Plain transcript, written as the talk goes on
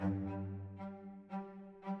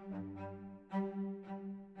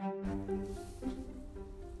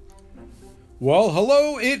Well,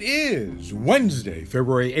 hello, it is Wednesday,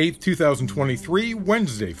 February 8th, 2023.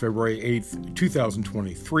 Wednesday, February 8th,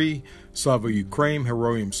 2023. Slava Ukraine,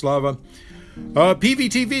 Heroyam Slava.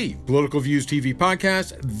 PVTV, Political Views TV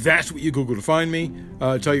Podcast. That's what you Google to find me.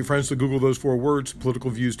 Tell your friends to Google those 4 words,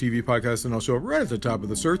 Political Views TV Podcast, and I'll show up right at the top of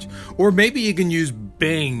the search. Or maybe you can use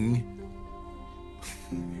Bing.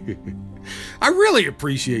 I really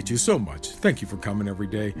appreciate you so much. Thank you for coming every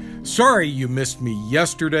day. Sorry you missed me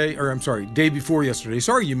yesterday, day before yesterday.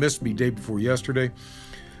 Sorry you missed me day before yesterday.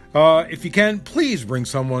 If you can, please bring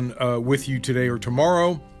someone with you today or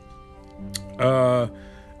tomorrow.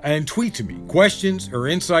 And tweet to me questions or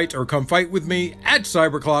insights, or come fight with me at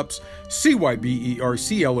Cyberclops, CYBERCLOPS.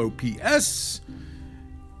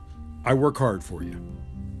 I work hard for you.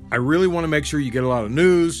 I really want to make sure you get a lot of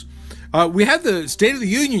news. We had the State of the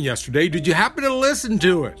Union yesterday. Did you happen to listen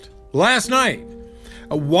to it last night?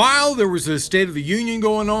 While there was a State of the Union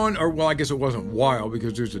going on, or well, I guess it wasn't while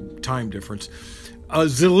because there's a time difference.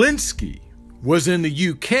 Zelensky was in the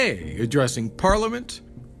UK addressing Parliament.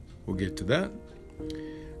 We'll get to that.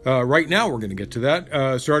 Right now, we're going to get to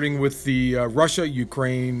that, starting with the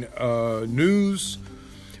Russia-Ukraine news.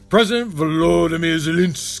 President Volodymyr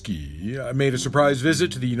Zelensky made a surprise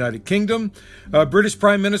visit to the United Kingdom. British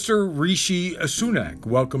Prime Minister Rishi Sunak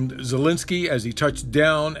welcomed Zelensky as he touched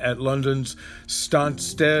down at London's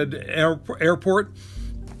Stansted Airport.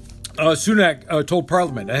 Sunak told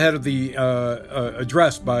Parliament ahead of the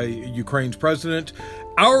address by Ukraine's president,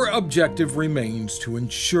 "Our objective remains to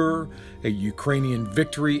ensure a Ukrainian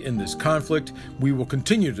victory in this conflict. We will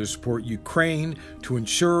continue to support Ukraine to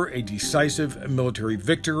ensure a decisive military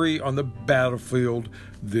victory on the battlefield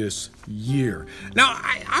this year." Now,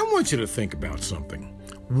 I want you to think about something.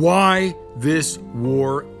 Why this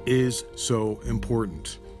war is so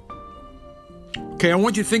important. Okay, I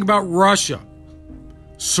want you to think about Russia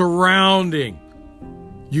surrounding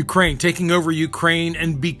Ukraine, taking over Ukraine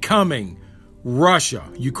and becoming Russia,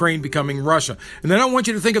 Ukraine becoming Russia. And then I want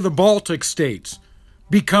you to think of the Baltic states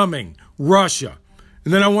becoming Russia.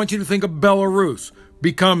 And then I want you to think of Belarus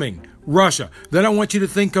becoming Russia. Then I want you to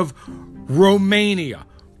think of Romania,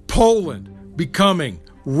 Poland becoming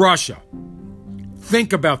Russia.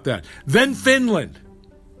 Think about that. Then Finland.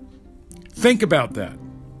 Think about that.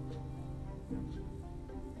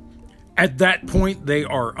 At that point, they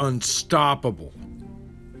are unstoppable.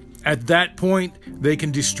 At that point, they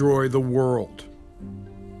can destroy the world.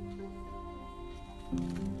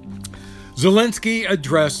 Zelensky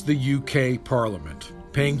addressed the UK Parliament,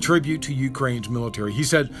 paying tribute to Ukraine's military. He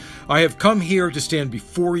said, "I have come here to stand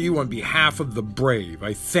before you on behalf of the brave.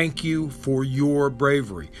 I thank you for your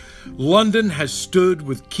bravery. London has stood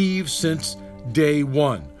with Kyiv since day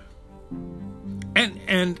one."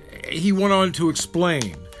 And he went on to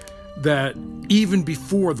explain that even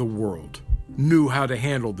before the world knew how to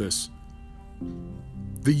handle this,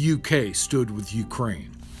 the UK stood with Ukraine.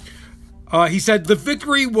 He said, "The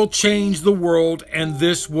victory will change the world, and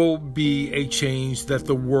this will be a change that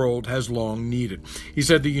the world has long needed." He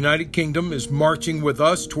said, "The United Kingdom is marching with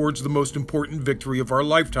us towards the most important victory of our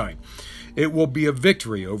lifetime. It will be a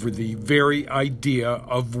victory over the very idea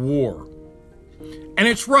of war." And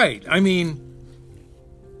it's right. I mean,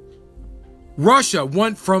 Russia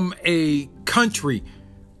went from a country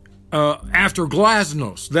after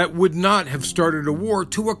Glasnost that would not have started a war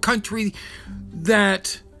to a country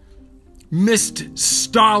that missed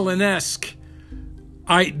Stalin-esque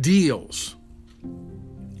ideals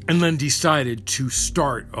and then decided to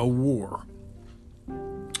start a war.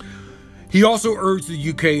 He also urged the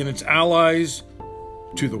UK and its allies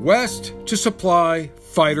to the west to supply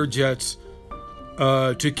fighter jets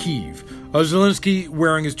to Kyiv. Zelensky,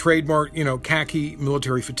 wearing his trademark, khaki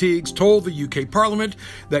military fatigues, told the UK Parliament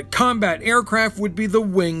that combat aircraft would be the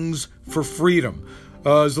wings for freedom.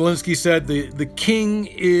 Zelensky said the king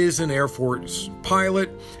is an Air Force pilot,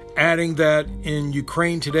 adding that in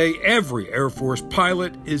Ukraine today, every Air Force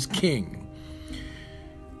pilot is king.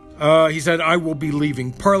 He said, "I will be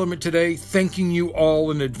leaving Parliament today, thanking you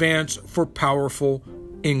all in advance for powerful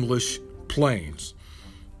English planes."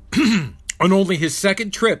 On only his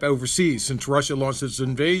second trip overseas since Russia launched its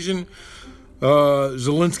invasion,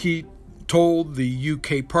 Zelensky told the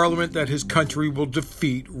UK Parliament that his country will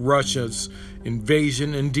defeat Russia's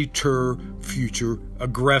invasion and deter future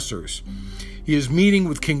aggressors. He is meeting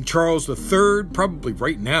with King Charles III, probably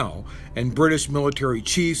right now, and British military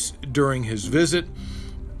chiefs during his visit.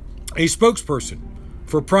 A spokesperson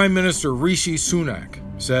for Prime Minister Rishi Sunak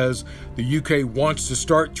says the UK wants to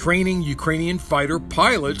start training Ukrainian fighter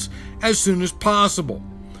pilots as soon as possible.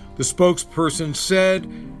 The spokesperson said,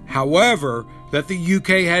 however, that the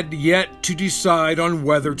UK had yet to decide on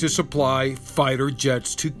whether to supply fighter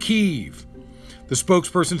jets to Kyiv. The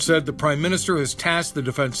spokesperson said the Prime Minister has tasked the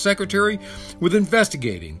Defense Secretary with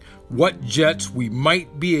investigating what jets we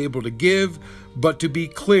might be able to give, but to be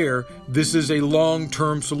clear, this is a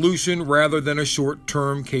long-term solution rather than a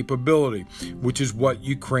short-term capability, which is what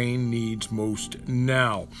Ukraine needs most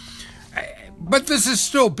now. But this is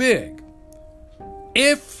still big.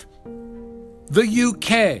 If the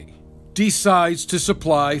UK decides to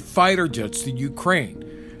supply fighter jets to Ukraine,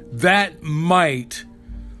 that might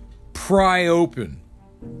pry open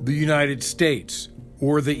the United States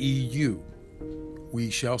or the EU. We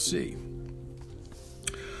shall see.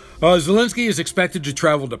 Zelensky is expected to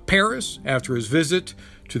travel to Paris after his visit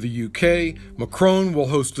to the UK. Macron will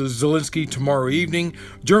host Zelensky tomorrow evening.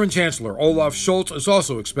 German Chancellor Olaf Scholz is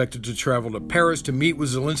also expected to travel to Paris to meet with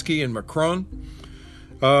Zelensky and Macron.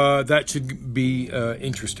 That should be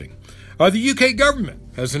interesting. The UK government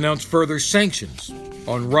has announced further sanctions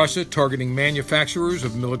on Russia targeting manufacturers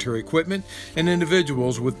of military equipment and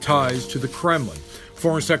individuals with ties to the Kremlin.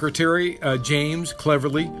 Foreign Secretary James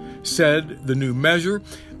Cleverly said the new measure.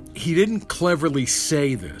 He didn't cleverly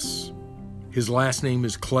say this. His last name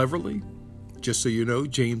is Cleverly. Just so you know,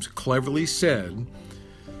 James Cleverly said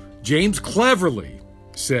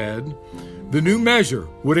the new measure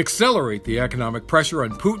would accelerate the economic pressure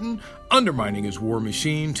on Putin, undermining his war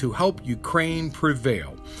machine to help Ukraine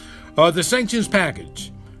prevail. The sanctions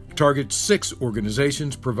package targets 6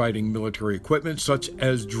 organizations providing military equipment, such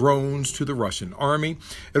as drones, to the Russian army.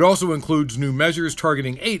 It also includes new measures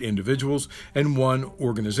targeting 8 individuals and 1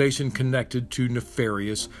 organization connected to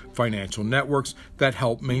nefarious financial networks that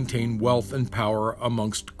help maintain wealth and power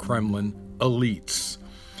amongst Kremlin elites.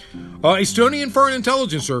 Estonian Foreign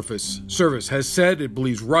Intelligence Service has said it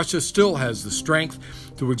believes Russia still has the strength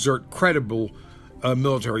to exert credible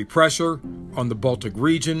military pressure on the Baltic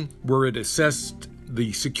region, where it assessed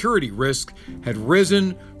the security risk had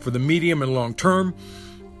risen for the medium and long term.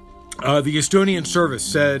 The Estonian service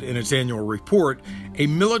said in its annual report, a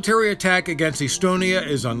military attack against Estonia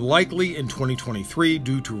is unlikely in 2023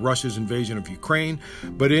 due to Russia's invasion of Ukraine,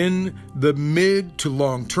 but in the mid to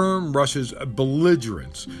long term, Russia's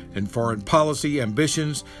belligerence and foreign policy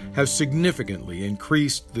ambitions have significantly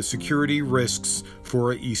increased the security risks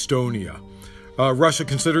for Estonia. Russia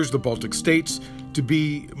considers the Baltic states to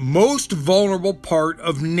be most vulnerable part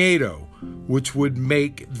of NATO, which would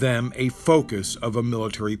make them a focus of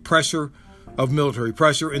military pressure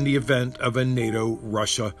in the event of a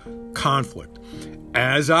NATO-Russia conflict.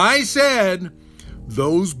 As I said,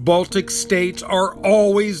 those Baltic states are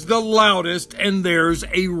always the loudest, and there's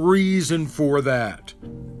a reason for that.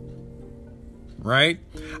 Right?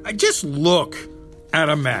 Just look at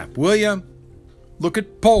a map, will you? Look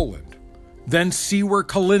at Poland, then see where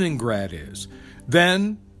Kaliningrad is.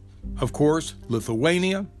 Then, of course,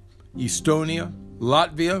 Lithuania, Estonia,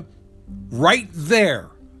 Latvia, right there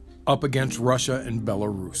up against Russia and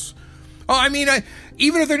Belarus.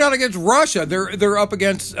 Even if they're not against Russia, they're up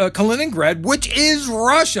against Kaliningrad, which is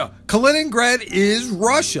Russia. Kaliningrad is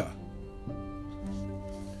Russia.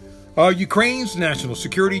 Ukraine's national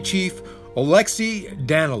security chief, Alexei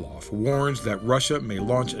Danilov, warns that Russia may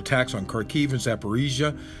launch attacks on Kharkiv and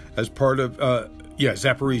Zaporizhia as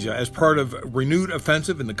part of renewed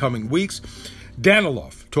offensive in the coming weeks.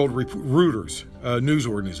 Danilov told Reuters news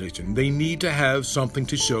organization they need to have something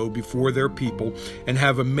to show before their people and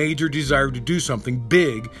have a major desire to do something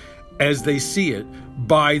big as they see it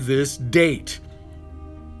by this date.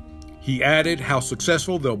 He added, how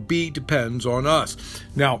successful they'll be depends on us.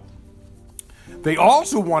 Now, they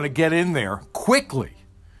also want to get in there quickly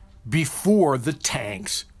before the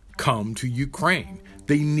tanks come to Ukraine.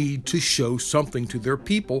 They need to show something to their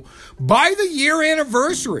people by the year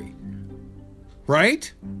anniversary,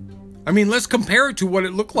 right? Let's compare it to what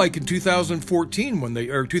it looked like in 2014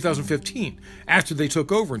 or 2015, after they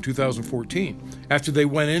took over in 2014, after they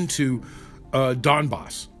went into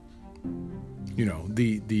Donbass,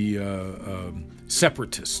 the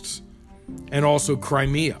separatists, and also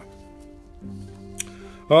Crimea.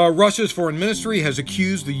 Russia's foreign ministry has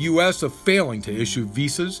accused the U.S. of failing to issue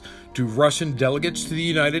visas to Russian delegates to the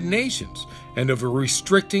United Nations and of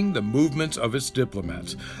restricting the movements of its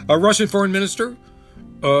diplomats. Russian foreign minister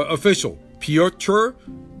official Pyotr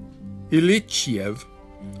Ilyich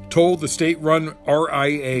told the state-run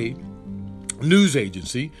RIA news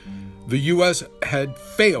agency the U.S. had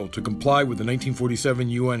failed to comply with the 1947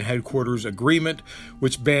 UN headquarters agreement,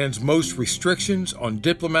 which bans most restrictions on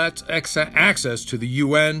diplomats' access to the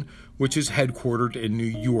UN which is headquartered in New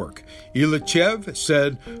York. Ilyichev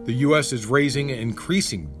said the U.S. is raising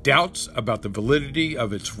increasing doubts about the validity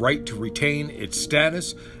of its right to retain its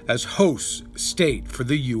status as host state for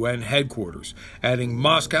the UN headquarters, adding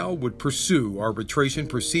Moscow would pursue arbitration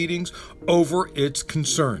proceedings over its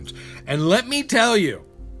concerns. And let me tell you,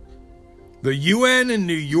 the UN in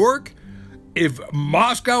New York, if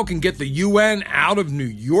Moscow can get the UN out of New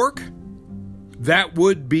York, that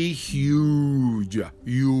would be huge,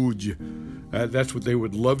 huge. That's what they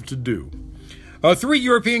would love to do. 3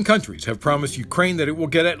 European countries have promised Ukraine that it will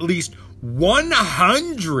get at least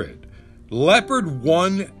 100 Leopard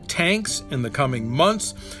 1 tanks in the coming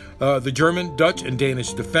months. The German, Dutch, and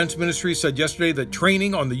Danish defense ministries said yesterday that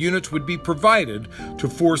training on the units would be provided to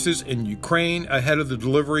forces in Ukraine ahead of the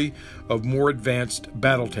delivery of more advanced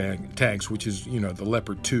battle tanks, which is, the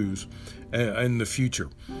Leopard 2s in the future.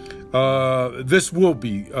 This will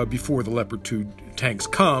be before the Leopard 2 tanks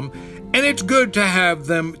come, and it's good to have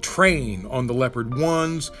them train on the Leopard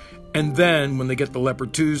 1s, and then when they get the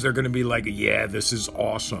Leopard 2s, they're going to be like, yeah, this is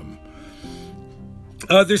awesome.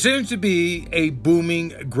 There seems to be a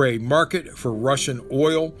booming gray market for Russian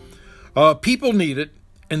oil. People need it,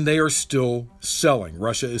 and they are still selling.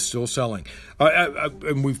 Russia is still selling.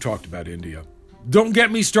 And we've talked about India. Don't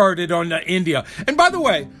get me started on India. And by the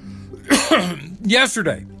way,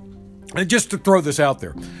 yesterday, and just to throw this out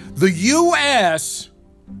there, the U.S.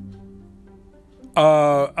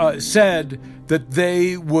 Said that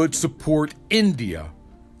they would support India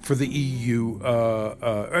for the EU, for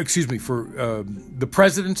the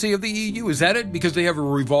presidency of the EU. Is that it? Because they have a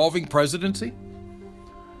revolving presidency?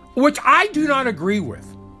 Which I do not agree with.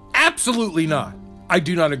 Absolutely not. I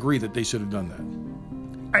do not agree that they should have done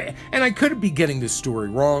that. And I could be getting this story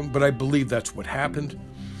wrong, but I believe that's what happened.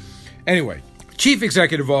 Anyway, Chief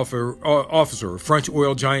Executive Officer of French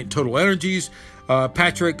oil giant Total Energies,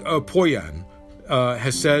 Patrick Pouyanné,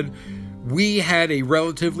 has said, "We had a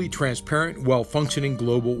relatively transparent, well-functioning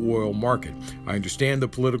global oil market. I understand the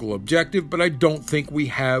political objective, but I don't think we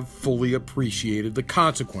have fully appreciated the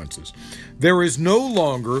consequences. There is no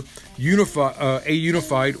longer a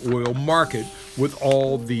unified oil market with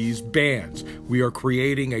all these bans. We are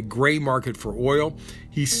creating a gray market for oil."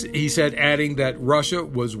 He said, adding that Russia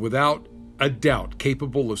was without a doubt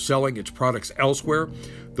capable of selling its products elsewhere.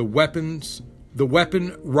 The weapon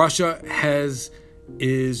Russia has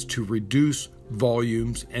is to reduce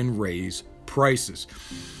volumes and raise prices.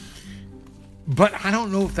 But I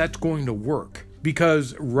don't know if that's going to work,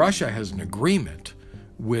 because Russia has an agreement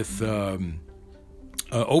with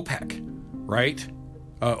OPEC, right?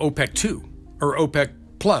 OPEC 2, or OPEC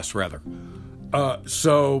Plus, rather.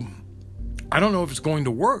 So I don't know if it's going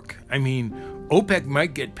to work. I mean, OPEC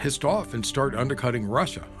might get pissed off and start undercutting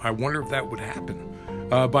Russia. I wonder if that would happen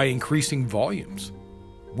by increasing volumes.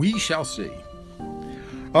 We shall see.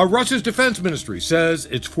 Russia's defense ministry says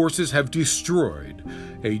its forces have destroyed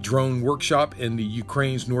a drone workshop in the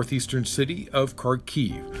Ukraine's northeastern city of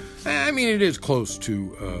Kharkiv. I mean, it is close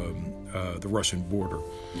to the Russian border.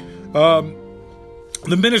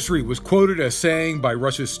 The ministry was quoted as saying by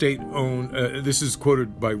Russia's state-owned, this is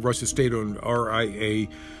quoted by Russia's state-owned RIA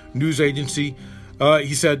news agency.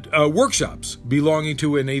 He said, workshops belonging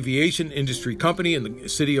to an aviation industry company in the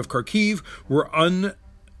city of Kharkiv were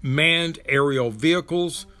unmanned aerial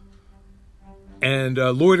vehicles and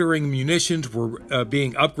loitering munitions were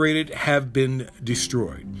being upgraded, have been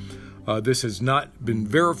destroyed. This has not been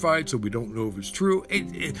verified, so we don't know if it's true.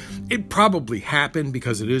 It probably happened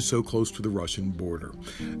because it is so close to the Russian border.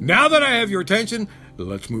 Now that I have your attention,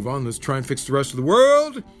 let's move on. Let's try and fix the rest of the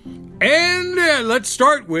world. And let's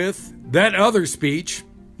start with that other speech,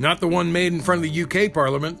 not the one made in front of the UK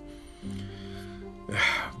Parliament.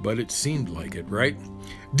 But it seemed like it, right?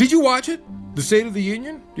 Did you watch it? The State of the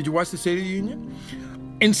Union? Did you watch the State of the Union?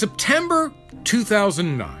 In September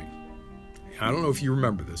 2009, I don't know if you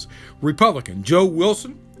remember this, Republican Joe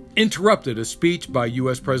Wilson interrupted a speech by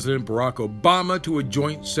U.S. President Barack Obama to a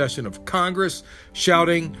joint session of Congress,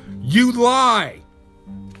 shouting, "You lie!"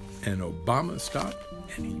 And Obama stopped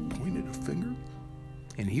and he pointed a finger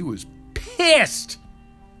and he was pissed,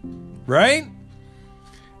 right?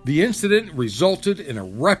 The incident resulted in a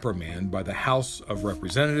reprimand by the House of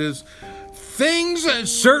Representatives. Things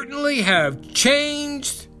certainly have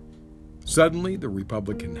changed. Suddenly, the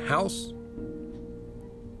Republican House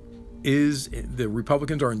the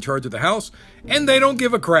Republicans are in charge of the House, and they don't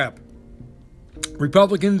give a crap.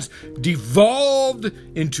 Republicans devolved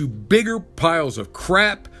into bigger piles of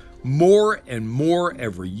crap, more and more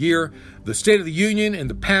every year. The State of the Union in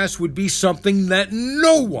the past would be something that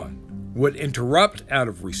no one would interrupt out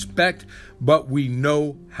of respect, but we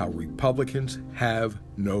know how Republicans have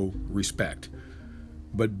no respect.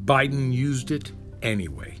 But Biden used it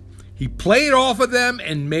anyway. He played off of them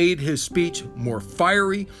and made his speech more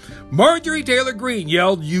fiery. Marjorie Taylor Greene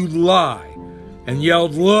yelled, "You lie," and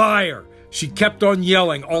yelled, "Liar." She kept on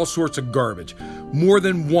yelling all sorts of garbage, more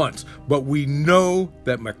than once. But we know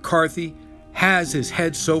that McCarthy has his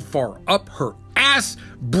head so far up her ass,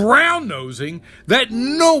 brown-nosing, that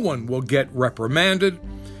no one will get reprimanded.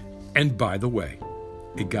 And by the way,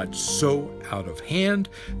 it got so out of hand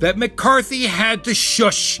that McCarthy had to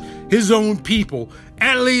shush his own people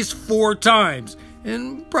at least 4 times,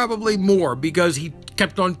 and probably more because he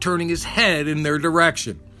kept on turning his head in their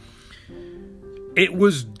direction. It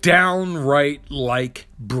was downright like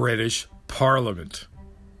British Parliament,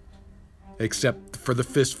 except for the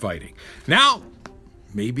fist fighting. Now,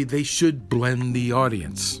 maybe they should blend the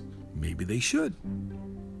audience. Maybe they should.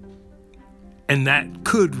 And that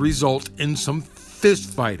could result in some fist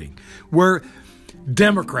fighting, where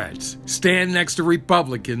Democrats stand next to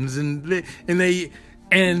Republicans and they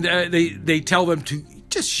tell them to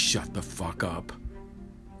just shut the fuck up,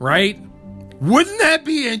 right? Wouldn't that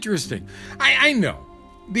be interesting? I know.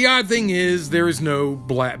 The odd thing is there is no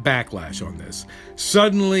backlash on this.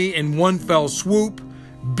 Suddenly, in one fell swoop,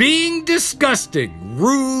 being disgusting,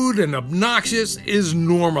 rude, and obnoxious is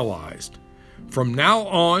normalized. From now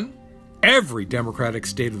on, every Democratic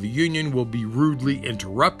State of the Union will be rudely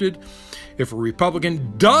interrupted. If a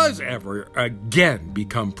Republican does ever again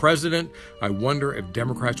become president, I wonder if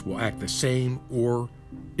Democrats will act the same or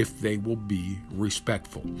if they will be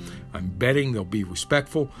respectful. I'm betting they'll be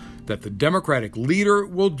respectful, that the Democratic leader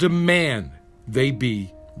will demand they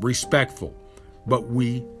be respectful. But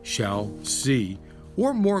we shall see,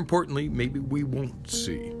 or more importantly, maybe we won't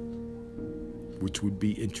see, which would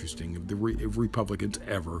be interesting if Republicans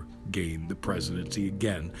ever gain the presidency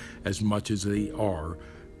again, as much as they are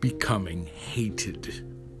becoming hated.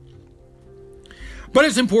 But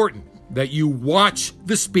it's important that you watch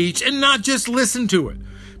the speech and not just listen to it,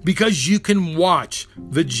 because you can watch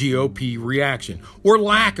the GOP reaction or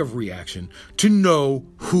lack of reaction to know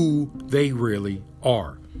who they really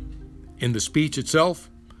are. In the speech itself,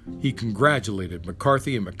 he congratulated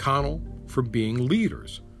McCarthy and McConnell for being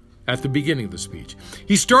leaders. At the beginning of the speech,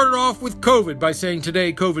 he started off with COVID by saying,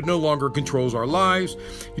 "Today, COVID no longer controls our lives."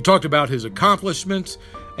 He talked about his accomplishments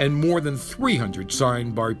and more than 300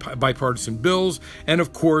 signed bipartisan bills, and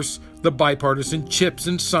of course, the Bipartisan Chips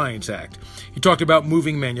and Science Act. He talked about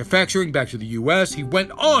moving manufacturing back to the U.S. He went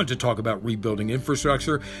on to talk about rebuilding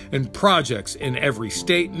infrastructure and projects in every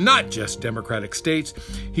state, not just Democratic states.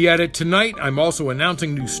 He added, "Tonight, I'm also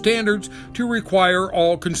announcing new standards to require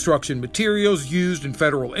all construction materials used in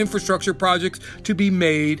federal infrastructure projects to be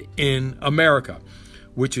made in America,"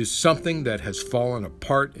 which is something that has fallen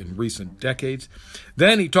apart in recent decades.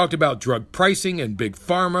 Then he talked about drug pricing and Big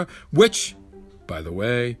Pharma, which, by the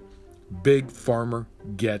way, Big Pharma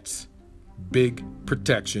gets big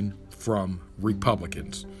protection from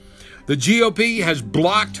Republicans. The GOP has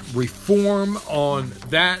blocked reform on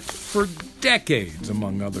that for decades,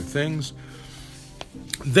 among other things.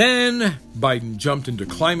 Then Biden jumped into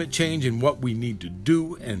climate change and what we need to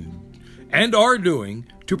do and are doing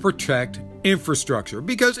to protect infrastructure,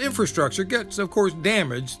 because infrastructure gets, of course,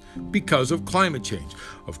 damaged because of climate change.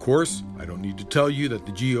 Of course, I don't need to tell you that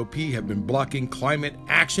the GOP have been blocking climate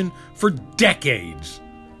action for decades.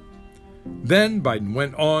 Then Biden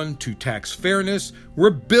went on to tax fairness,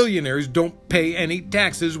 where billionaires don't pay any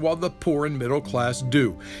taxes while the poor and middle class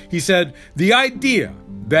do. He said, "The idea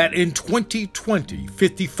that in 2020,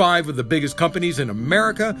 55 of the biggest companies in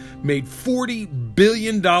America made $40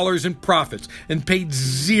 billion in profits and paid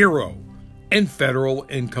zero in federal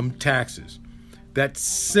income taxes. That's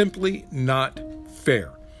simply not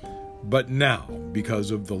fair. But now,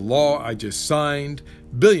 because of the law I just signed,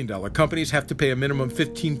 billion-dollar companies have to pay a minimum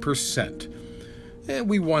 15%. And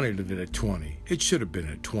we wanted it at 20. It should have been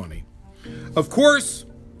at 20. Of course,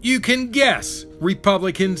 you can guess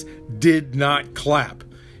Republicans did not clap.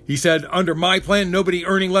 He said, "Under my plan, nobody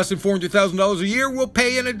earning less than $400,000 a year will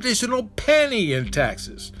pay an additional penny in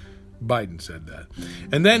taxes." Biden said that.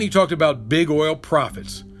 And then he talked about big oil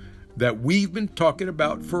profits that we've been talking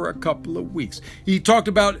about for a couple of weeks. He talked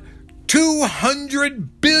about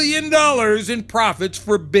 $200 billion in profits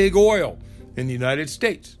for big oil in the United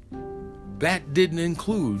States. That didn't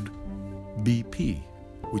include BP,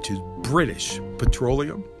 which is British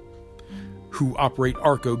Petroleum, who operate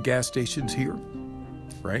Arco gas stations here,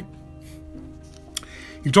 right?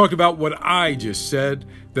 He talked about what I just said,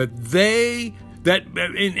 that they that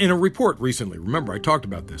in a report recently, remember I talked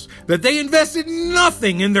about this, that they invested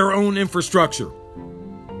nothing in their own infrastructure.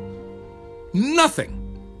 Nothing.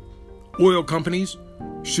 Oil companies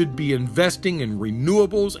should be investing in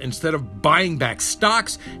renewables instead of buying back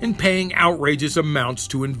stocks and paying outrageous amounts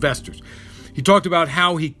to investors. He talked about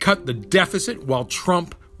how he cut the deficit while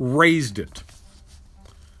Trump raised it.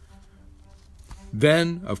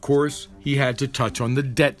 Then, of course, he had to touch on the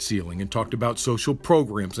debt ceiling and talked about social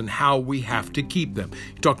programs and how we have to keep them.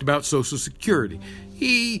 He talked about Social Security.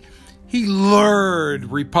 He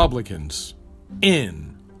lured Republicans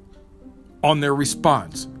in on their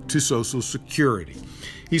response to Social Security.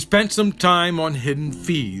 He spent some time on hidden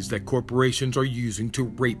fees that corporations are using to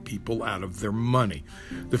rape people out of their money.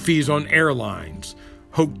 The fees on airlines,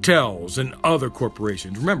 hotels, and other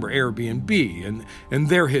corporations. Remember Airbnb and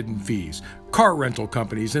their hidden fees. Car rental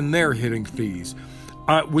companies and their hidden fees,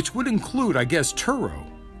 which would include, I guess, Turo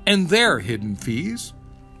and their hidden fees.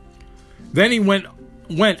 Then he went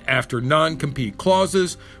after non-compete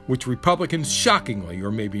clauses, which Republicans, shockingly,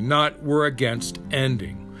 or maybe not, were against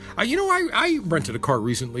ending. I rented a car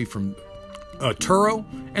recently from Turo,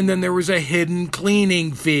 and then there was a hidden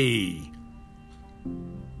cleaning fee.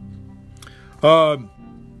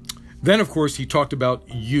 Then, of course, he talked about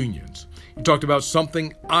unions. He talked about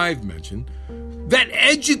something I've mentioned, that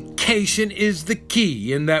education is the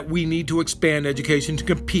key and that we need to expand education to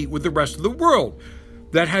compete with the rest of the world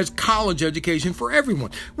that has college education for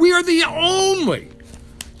everyone. We are the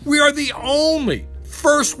only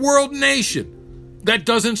first world nation that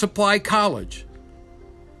doesn't supply college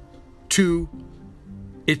to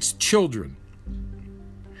its children.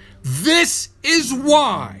 This is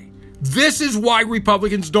why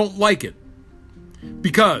Republicans don't like it.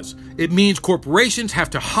 Because it means corporations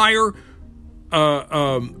have to hire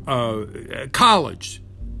college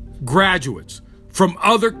graduates from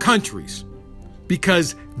other countries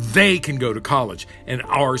because they can go to college and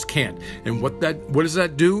ours can't. And what does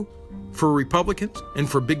that do for Republicans and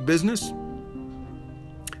for big business?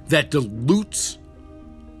 That dilutes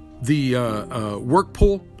the work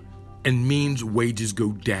pool and means wages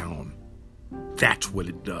go down. That's what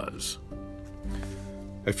it does.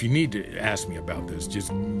 If you need to ask me about this,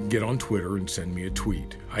 just get on Twitter and send me a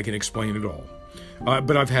tweet. I can explain it all.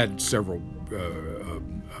 But I've had several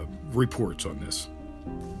reports on this.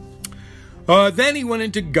 Then he went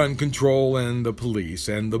into gun control and the police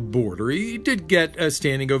and the border. He did get a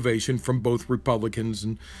standing ovation from both Republicans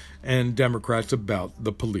and Democrats about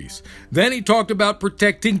the police. Then he talked about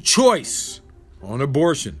protecting choice on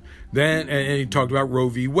abortion. And he talked about Roe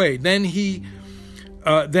v. Wade. Then he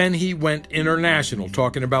went international,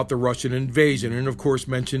 talking about the Russian invasion, and of course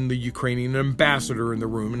mentioned the Ukrainian ambassador in the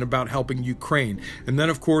room and about helping Ukraine. And then,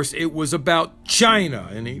 of course, it was about China,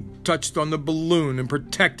 and he touched on the balloon and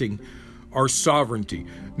protecting our sovereignty.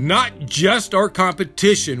 Not just our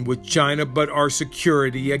competition with China, but our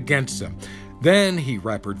security against them. Then he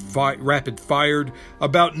rapid-fired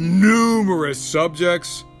about numerous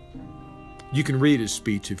subjects. You can read his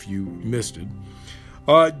speech if you missed it.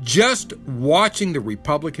 Just watching the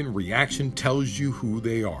Republican reaction tells you who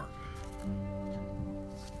they are.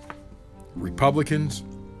 Republicans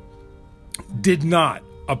did not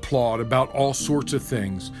applaud about all sorts of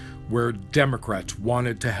things where Democrats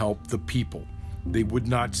wanted to help the people. They would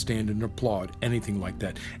not stand and applaud anything like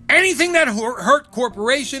that. Anything that hurt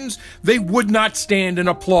corporations, they would not stand and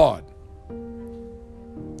applaud.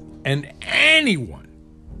 And anyone,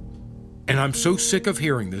 and I'm so sick of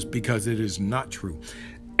hearing this because it is not true,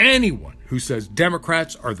 anyone who says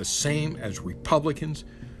Democrats are the same as Republicans,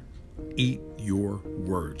 eat your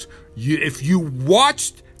words. If you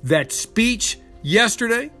watched that speech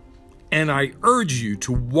yesterday, and I urge you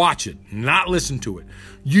to watch it, not listen to it,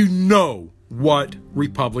 you know what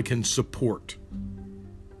Republicans support.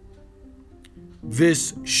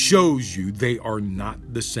 This shows you they are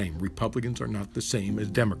not the same. Republicans are not the same as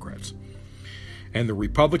Democrats. And the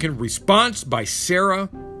Republican response by Sarah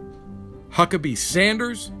Huckabee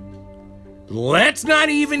Sanders, let's not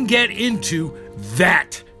even get into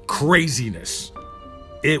that craziness.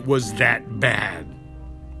 It was that bad.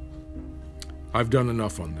 I've done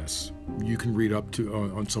enough on this. You can read up to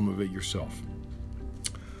on some of it yourself.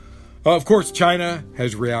 Of course, China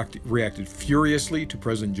has reacted furiously to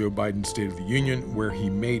President Joe Biden's State of the Union, where he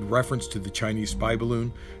made reference to the Chinese spy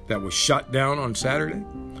balloon that was shot down on Saturday.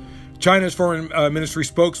 China's foreign ministry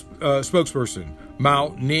spokesperson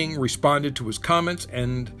Mao Ning responded to his comments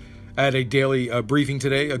and at a daily briefing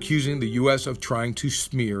today, accusing the U.S. of trying to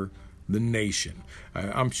smear the nation.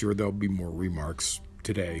 I'm sure there'll be more remarks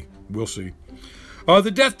today. We'll see. The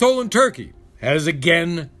death toll in Turkey has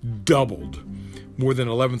again doubled. More than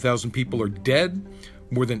 11,000 people are dead.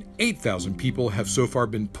 More than 8,000 people have so far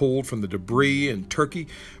been pulled from the debris in Turkey,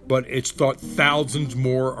 but it's thought thousands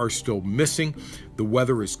more are still missing. The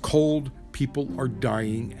weather is cold. People are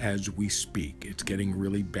dying as we speak. It's getting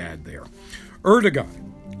really bad there.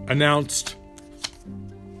 Erdogan announced...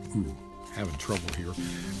 having trouble here.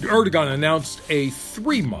 Erdogan announced a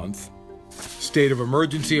 3-month state of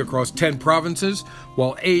emergency across 10 provinces,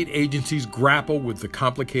 while aid agencies grapple with the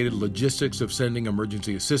complicated logistics of sending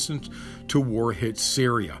emergency assistance to war-hit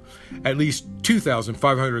Syria. At least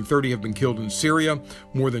 2,530 have been killed in Syria.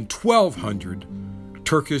 More than 1,200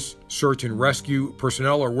 Turkish search and rescue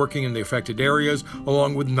personnel are working in the affected areas,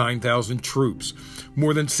 along with 9,000 troops.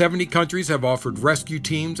 More than 70 countries have offered rescue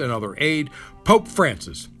teams and other aid. Pope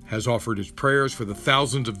Francis has offered his prayers for the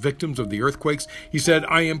thousands of victims of the earthquakes. He said,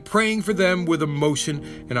 "I am praying for them with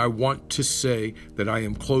emotion, and I want to say that I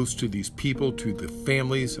am close to these people, to the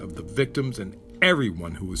families of the victims, and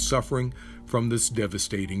everyone who is suffering from this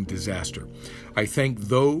devastating disaster. I thank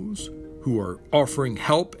those who are offering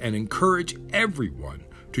help and encourage everyone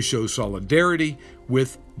to show solidarity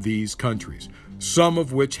with these countries, some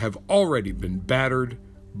of which have already been battered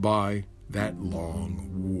by that long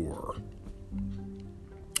war."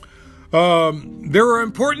 There are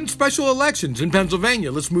important special elections in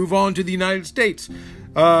Pennsylvania. Let's move on to the United States.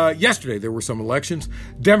 Yesterday, there were some elections.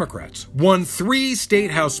 Democrats won 3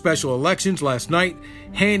 state house special elections last night,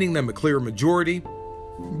 handing them a clear majority.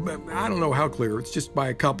 I don't know how clear. It's just by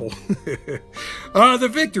a couple. The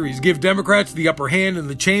victories give Democrats the upper hand in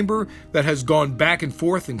the chamber that has gone back and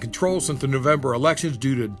forth in control since the November elections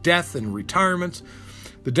due to death and retirements.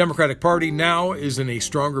 The Democratic Party now is in a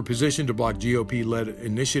stronger position to block GOP-led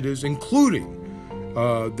initiatives, including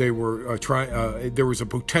there was a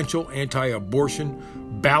potential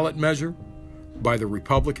anti-abortion ballot measure by the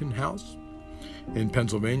Republican House in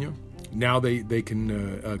Pennsylvania. Now they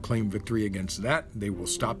can claim victory against that. They will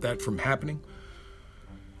stop that from happening.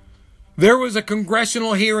 There was a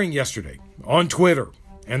congressional hearing yesterday on Twitter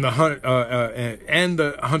and the Hunter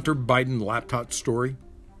Biden laptop story.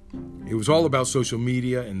 It was all about social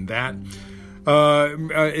media and that.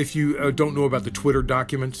 If you don't know about the Twitter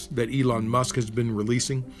documents that Elon Musk has been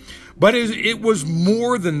releasing. But it was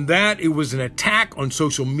more than that. It was an attack on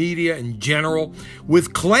social media in general,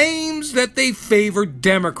 with claims that they favor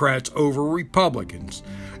Democrats over Republicans.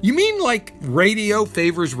 You mean like radio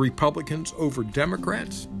favors Republicans over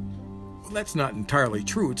Democrats? Well, that's not entirely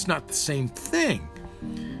true. It's not the same thing.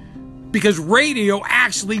 Because radio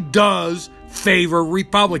actually does favor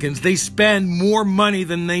Republicans. They spend more money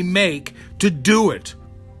than they make to do it.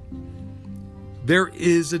 There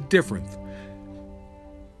is a difference.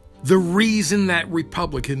 The reason that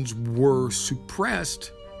Republicans were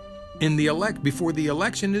suppressed in the before the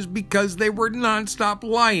election is because they were nonstop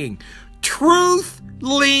lying. Truth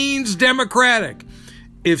leans Democratic.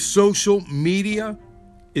 If social media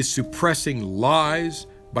is suppressing lies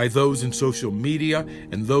by those in social media,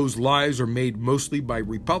 and those lies are made mostly by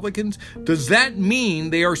Republicans, does that mean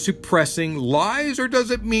they are suppressing lies, or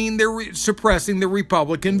does it mean they're suppressing the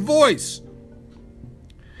Republican voice?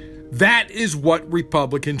 That is what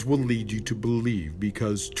Republicans will lead you to believe,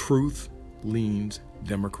 because truth leans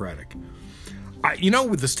Democratic.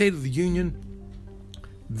 With the State of the Union,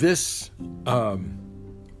 this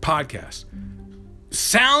podcast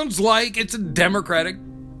sounds like it's a Democratic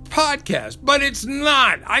podcast, but it's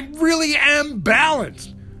not. I really am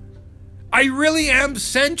balanced. I really am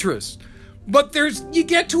centrist. But you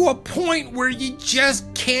get to a point where you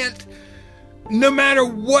just can't, no matter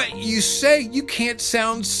what you say, you can't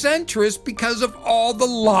sound centrist because of all the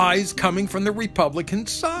lies coming from the Republican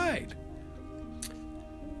side.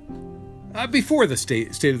 Before the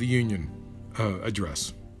State of the Union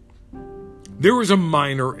address, there was a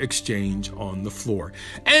minor exchange on the floor.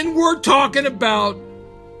 And we're talking about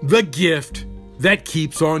the gift that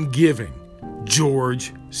keeps on giving,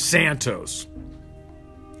 George Santos.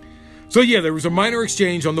 So there was a minor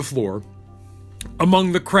exchange on the floor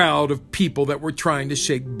among the crowd of people that were trying to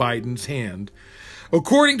shake Biden's hand.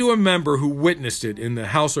 According to a member who witnessed it in the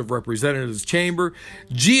House of Representatives chamber,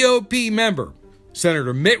 GOP member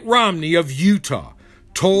Senator Mitt Romney of Utah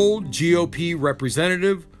told GOP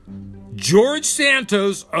Representative George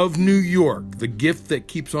Santos of New York, the gift that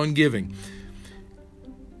keeps on giving.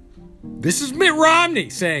 This is Mitt Romney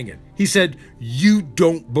saying it. He said, "You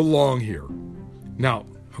don't belong here." Now,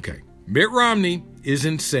 Mitt Romney is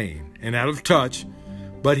insane and out of touch,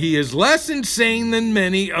 but he is less insane than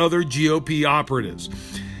many other GOP operatives.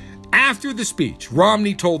 After the speech,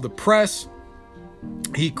 Romney told the press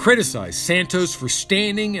He criticized Santos for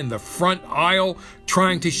standing in the front aisle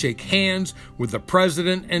trying to shake hands with the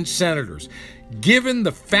president and senators. Given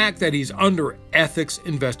the fact that he's under ethics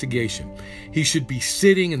investigation, he should be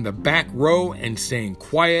sitting in the back row and staying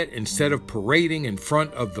quiet instead of parading in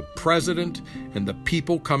front of the president and the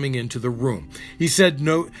people coming into the room. He said,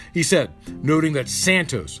 noting that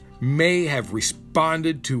Santos may have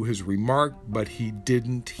responded to his remark, but he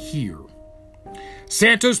didn't hear.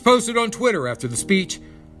 Santos posted on Twitter after the speech,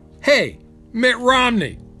 "Hey, Mitt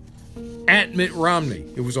Romney," at Mitt Romney,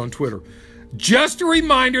 it was on Twitter, "just a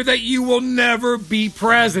reminder that you will never be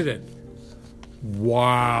president."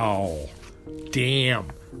 Wow. Damn.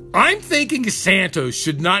 I'm thinking Santos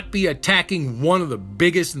should not be attacking one of the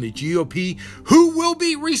biggest in the GOP who will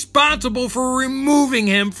be responsible for removing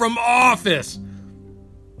him from office.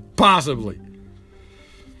 Possibly.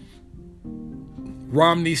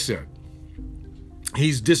 Romney said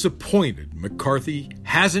he's disappointed McCarthy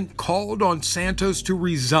hasn't called on Santos to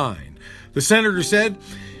resign. The senator said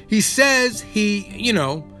he says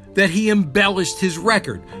that he embellished his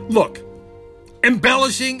record. Look,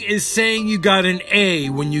 embellishing is saying you got an A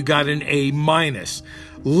when you got an A minus.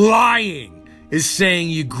 Lying is saying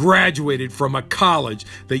you graduated from a college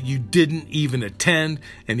that you didn't even attend,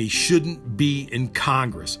 and he shouldn't be in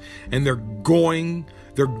Congress. And they're gonna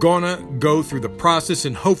go through the process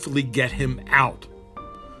and hopefully get him out.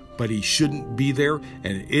 But he shouldn't be there,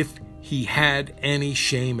 and if he had any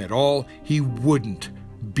shame at all, he wouldn't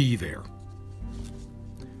be there.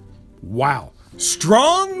 Wow.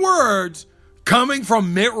 Strong words coming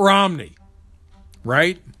from Mitt Romney,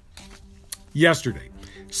 right? Yesterday,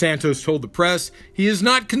 Santos told the press he is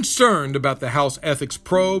not concerned about the House ethics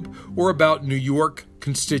probe or about New York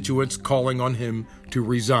constituents calling on him to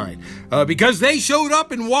resign, because they showed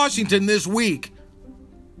up in Washington this week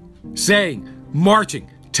marching.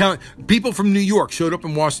 People from New York showed up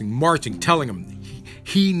in Washington marching, telling him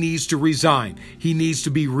he needs to resign. He needs to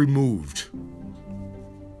be removed.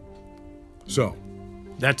 So,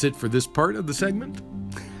 that's it for this part of the segment.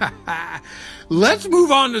 Let's move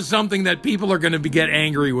on to something that people are going to get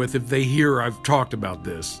angry with if they hear I've talked about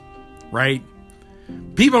this, right?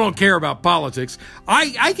 People don't care about politics.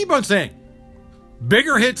 I keep on saying,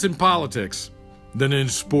 bigger hits in politics than in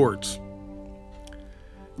sports.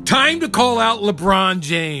 Time to call out LeBron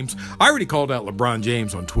James. I already called out LeBron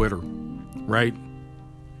James on Twitter, right?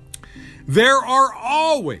 There are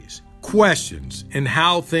always questions in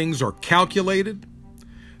how things are calculated.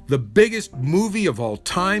 The biggest movie of all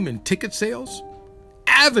time in ticket sales?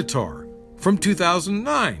 Avatar from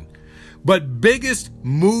 2009. But biggest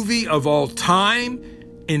movie of all time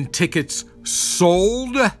in tickets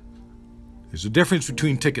sold? There's a difference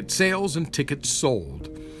between ticket sales and tickets sold.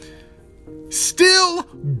 Still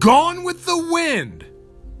Gone with the Wind,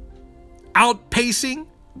 outpacing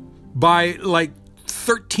by like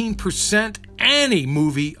 13% any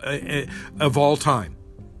movie of all time.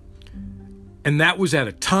 And that was at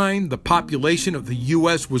a time the population of the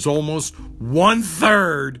U.S. was almost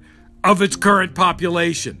 1/3 of its current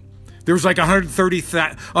population. There was like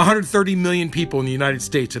 130 million people in the United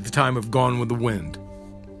States at the time of Gone with the Wind.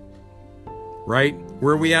 Right?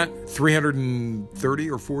 Where are we at?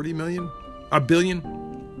 330 or 40 million? A billion?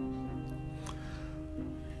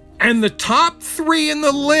 And the top 3 in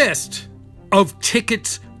the list of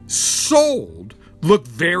tickets sold look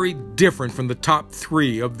very different from the top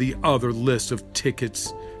 3 of the other list of ticket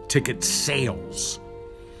sales.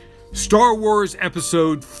 Star Wars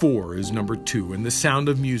Episode 4 is number 2, and The Sound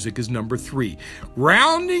of Music is number 3.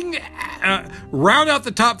 Round out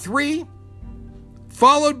the top 3,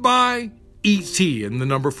 followed by E.T. in the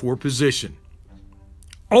number 4 position.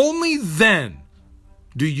 Only then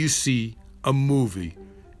do you see a movie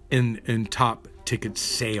in top ticket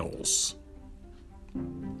sales.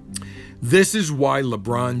 This is why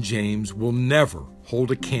LeBron James will never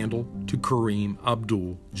hold a candle to Kareem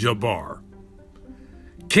Abdul-Jabbar.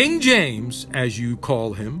 King James, as you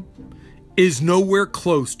call him, is nowhere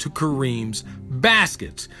close to Kareem's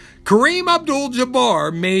baskets. Kareem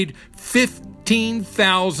Abdul-Jabbar made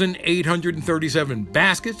 15,837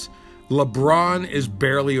 baskets. LeBron is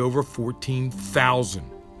barely over 14,000.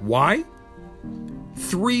 Why?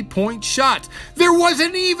 3-point shots. There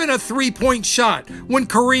wasn't even a 3-point shot when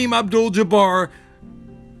Kareem Abdul-Jabbar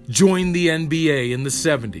joined the NBA in the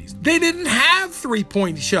 70s. They didn't have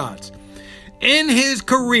 3-point shots. In his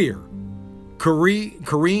career,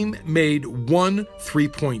 Kareem made 1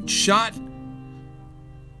 3-point shot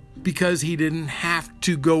because he didn't have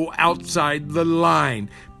to go outside the line.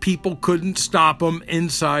 People couldn't stop him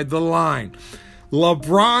inside the line.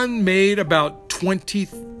 LeBron made about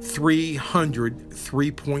 2,300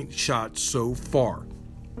 3-point shots so far.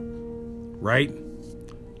 right?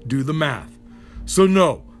 Do the math. So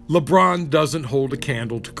no, LeBron doesn't hold a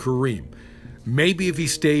candle to Kareem. Maybe if he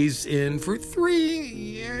stays in for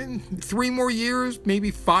three more years,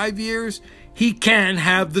 maybe 5 years, he can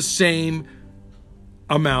have the same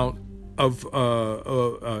amount of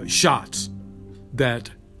shots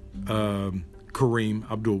that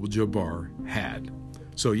Kareem Abdul-Jabbar had.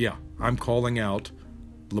 So yeah, I'm calling out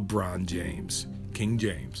LeBron James, King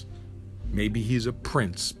James. Maybe he's a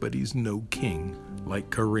prince, but he's no king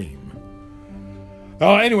like Kareem.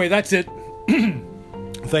 Anyway, that's it.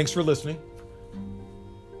 Thanks for listening.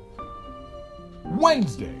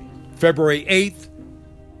 Wednesday, February 8th,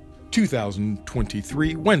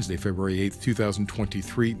 2023. Wednesday, February 8th,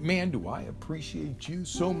 2023. Man, do I appreciate you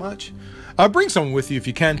so much. Bring someone with you if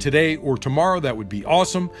you can today or tomorrow. That would be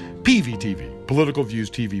awesome. PVTV, Political Views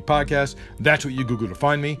TV Podcast. That's what you Google to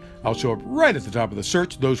find me. I'll show up right at the top of the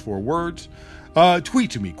search, those 4 words.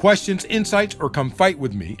 Tweet to me questions, insights, or come fight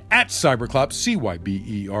with me at Cyberclops,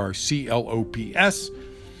 CYBERCLOPS.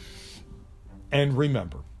 And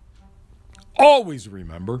remember, always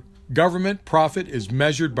remember, government profit is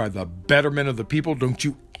measured by the betterment of the people. Don't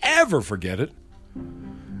you ever forget it.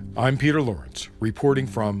 I'm Peter Lawrence, reporting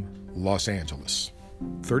from Los Angeles.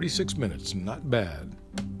 36 minutes, not bad.